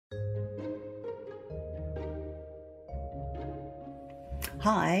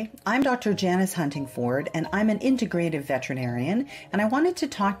Hi, I'm Dr. Janice Huntingford, and I'm an integrative veterinarian, and I wanted to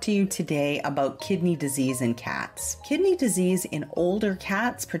talk to you today about kidney disease in cats. Kidney disease in older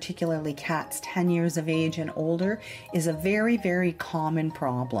cats, particularly cats 10 years of age and older, is a very, very common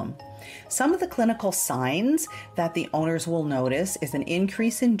problem. Some of the clinical signs that the owners will notice is an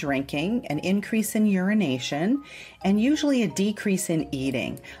increase in drinking, an increase in urination, and usually a decrease in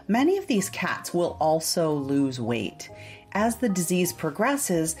eating. Many of these cats will also lose weight. As the disease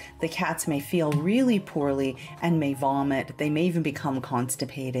progresses, the cats may feel really poorly and may vomit. They may even become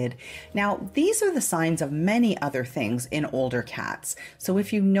constipated. Now, these are the signs of many other things in older cats. So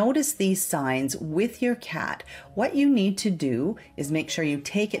if you notice these signs with your cat, what you need to do is make sure you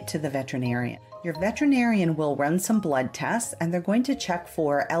take it to the veterinarian. Your veterinarian will run some blood tests, and they're going to check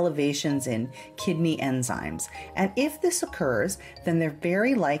for elevations in kidney enzymes. And if this occurs, then they're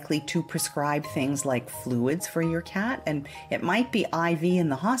very likely to prescribe things like fluids for your cat, and it might be IV in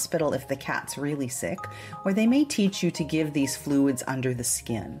the hospital if the cat's really sick, or they may teach you to give these fluids under the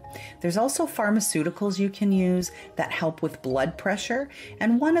skin. There's also pharmaceuticals you can use that help with blood pressure,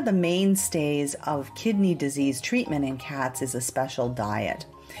 and one of the mainstays of kidney disease treatment in cats is a special diet.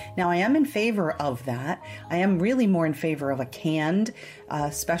 Now, I am in favor of that. I am really more in favor of a canned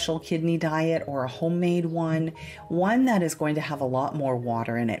special kidney diet or a homemade one that is going to have a lot more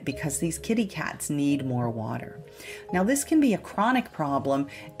water in it because these kitty cats need more water. Now, this can be a chronic problem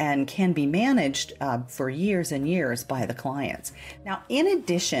and can be managed for years and years by the clients. Now, in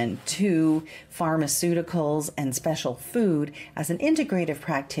addition to pharmaceuticals and special food, as an integrative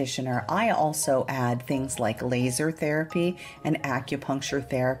practitioner, I also add things like laser therapy and acupuncture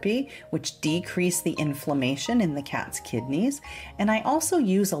therapy, which decrease the inflammation in the cat's kidneys. And I also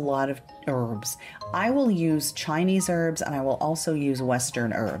use a lot of herbs. I will use Chinese herbs and I will also use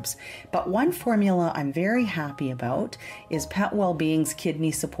Western herbs. But one formula I'm very happy about is Pet Wellbeing's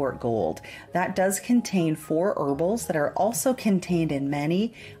Kidney Support Gold. That does contain 4 herbals that are also contained in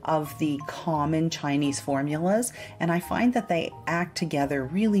many of the common Chinese formulas, and I find that they act together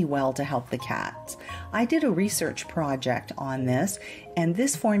really well to help the cats. I did a research project on this, and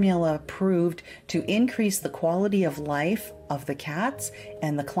this formula proved to increase the quality of life of the cats,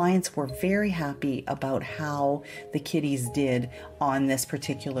 and the clients were very happy about how the kitties did on this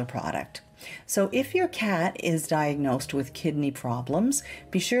particular product. So if your cat is diagnosed with kidney problems,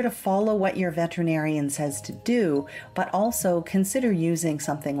 be sure to follow what your veterinarian says to do, but also consider using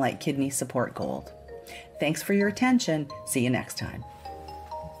something like Kidney Support Gold. Thanks for your attention. See you next time.